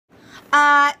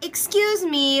Excuse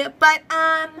me, but,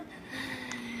 I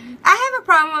have a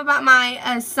problem about my,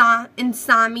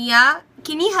 insomnia.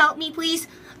 Can you help me, please?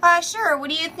 Sure. What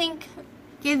do you think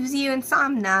gives you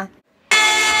insomnia?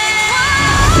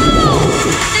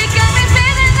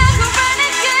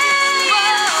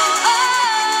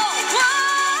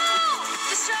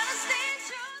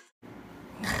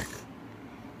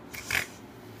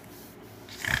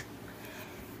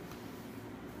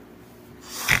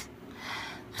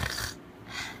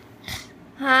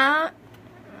 Huh?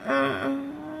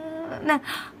 No.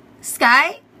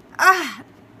 Sky?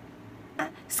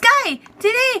 Sky!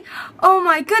 Today! Oh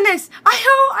my goodness!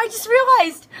 I just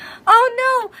realized! Oh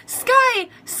no! Sky!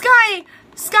 Sky!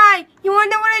 Sky! You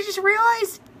wanna know what I just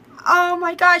realized? Oh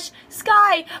my gosh!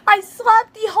 Sky! I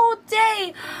slept the whole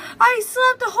day! I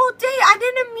slept the whole day! I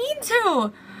didn't mean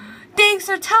to! Thanks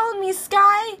for telling me,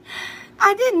 Sky!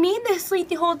 I didn't mean to sleep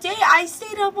the whole day. I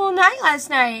stayed up all night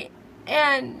last night.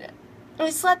 And I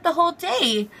slept the whole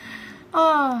day.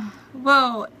 Oh,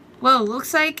 whoa. Whoa,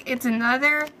 looks like it's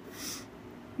another...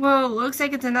 Whoa, looks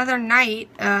like it's another night.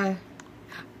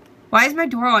 Why is my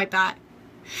door like that?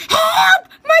 Help!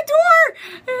 My door!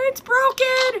 It's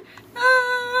broken!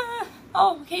 Oh,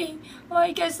 okay. Well,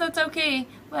 I guess that's okay.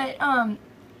 But I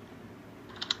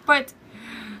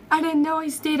didn't know I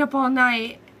stayed up all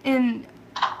night and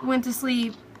went to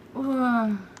sleep.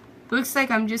 Looks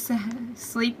like I'm just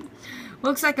asleep.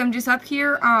 Looks like I'm just up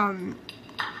here.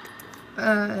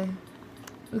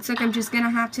 Looks like I'm just gonna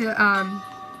have to,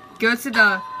 go to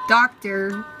the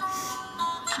doctor.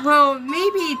 Well,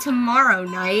 maybe tomorrow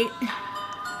night.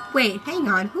 Wait, hang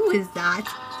on. Who is that?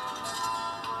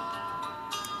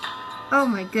 Oh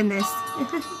my goodness.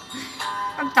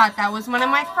 I thought that was one of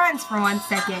my friends for 1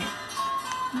 second.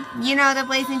 You know the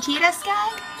Blazing Cheetah, Sky?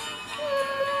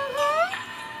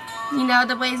 You know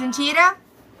the Blazing Cheetah?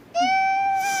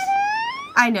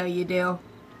 I know you do.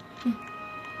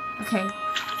 Okay,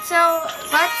 so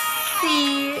let's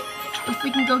see if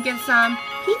we can go get some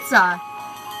pizza.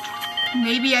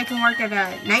 Maybe I can work at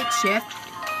a night shift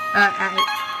at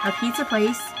a pizza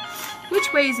place.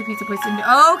 Which way is a pizza place?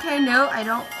 Okay, no, I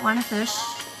don't want to fish.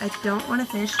 I don't want to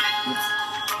fish. Oops.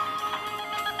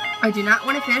 I do not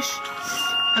want to fish.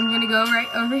 I'm gonna go right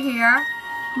over here.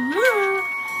 Woo!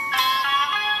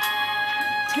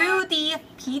 To the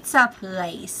pizza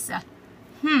place.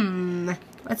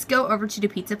 Let's go over to the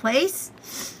pizza place.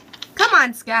 Come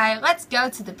on, Sky. Let's go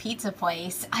to the pizza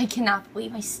place. I cannot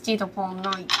believe I stayed up all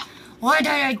night. Why did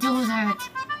I do that?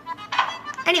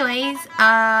 Anyways,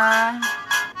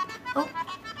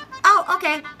 Oh,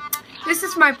 okay. This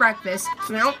is my breakfast.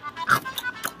 Nope.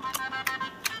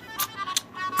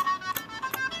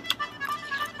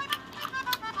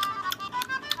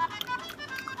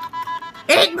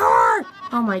 Eat more!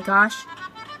 Oh my gosh.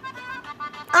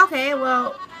 Okay,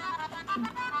 well...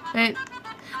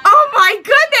 Oh my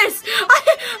goodness!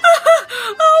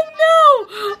 Oh no!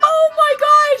 Oh my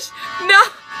gosh! No!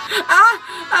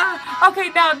 Okay,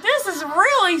 now this is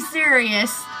really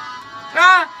serious.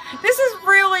 This is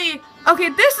really... Okay,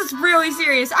 this is really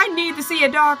serious. I need to see a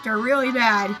doctor really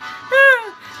bad.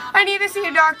 I need to see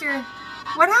a doctor.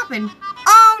 What happened?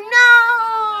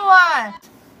 Oh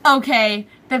no! Okay,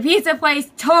 the pizza place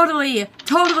totally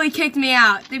kicked me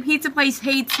out. The pizza place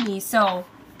hates me, so...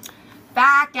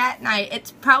 Back at night.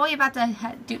 It's probably about to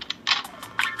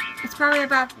it's probably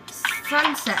about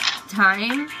sunset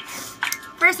time.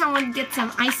 First, I want to get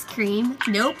some ice cream.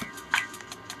 Nope.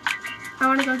 I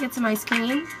want to go get some ice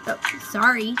cream. Oh,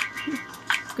 sorry.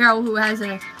 Girl who has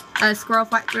a squirrel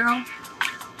fight girl.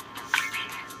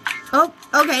 Oh,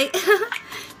 okay.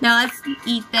 Now let's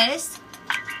eat this.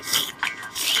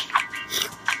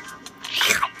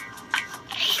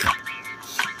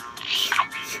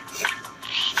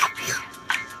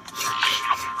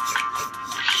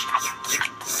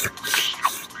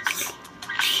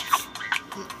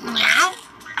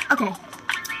 Okay.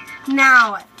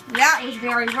 Now, that was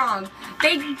very wrong.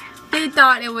 They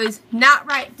thought it was not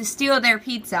right to steal their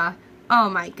pizza. Oh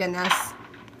my goodness.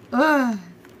 Ugh.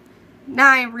 Now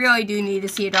I really do need to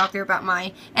see a doctor about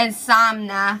my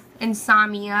insomnia.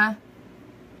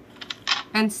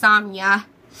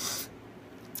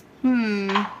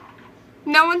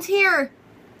 No one's here.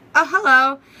 Oh,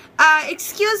 hello.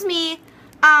 Excuse me.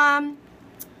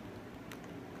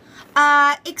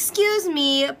 Excuse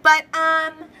me, but,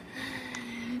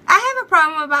 I have a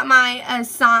problem about my,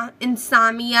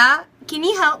 insomnia. Can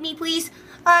you help me, please?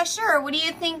 Sure. What do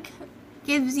you think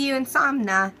gives you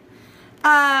insomnia?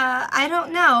 I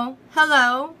don't know.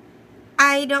 Hello?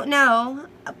 I don't know.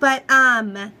 But,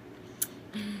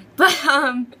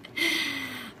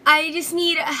 I just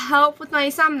need help with my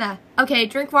insomnia. Okay,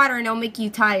 drink water and it'll make you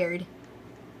tired.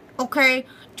 Okay,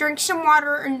 drink some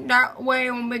water and that way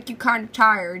it'll make you kind of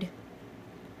tired.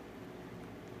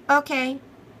 Okay.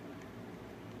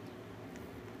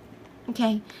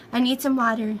 Okay, I need some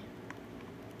water.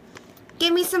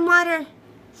 Give me some water.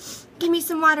 Give me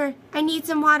some water. I need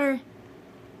some water.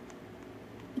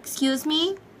 Excuse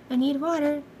me? I need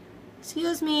water.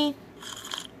 Excuse me.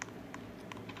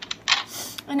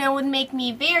 And it would make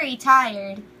me very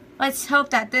tired. Let's hope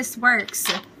that this works.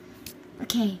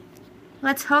 Okay.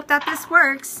 Let's hope that this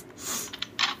works.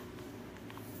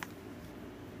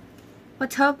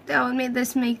 Let's hope that would make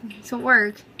this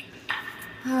work.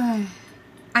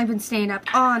 I've been staying up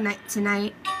all night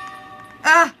tonight.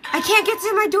 I can't get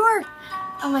to my door.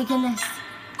 Oh my goodness.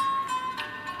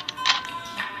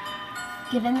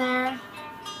 Get in there.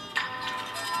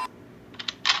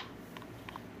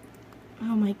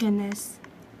 Oh my goodness.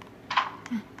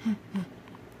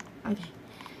 Okay.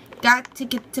 Got to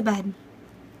get to bed.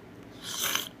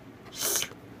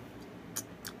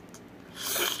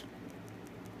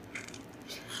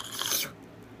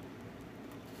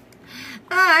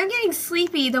 I'm getting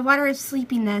sleepy. The water of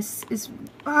sleepiness is...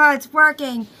 Oh, it's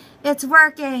working. It's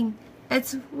working.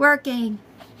 It's working.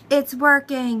 It's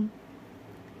working.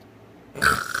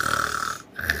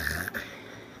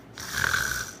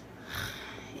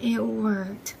 It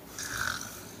worked.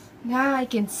 Now I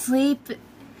can sleep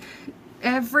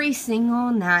every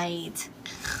single night.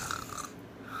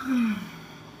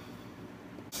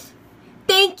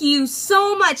 Thank you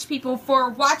so much, people, for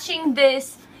watching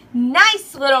this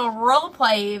nice little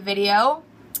roleplay video.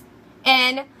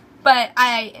 But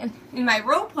in my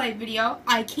roleplay video,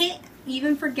 I can't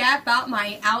even forget about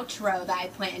my outro that I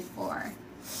planned for.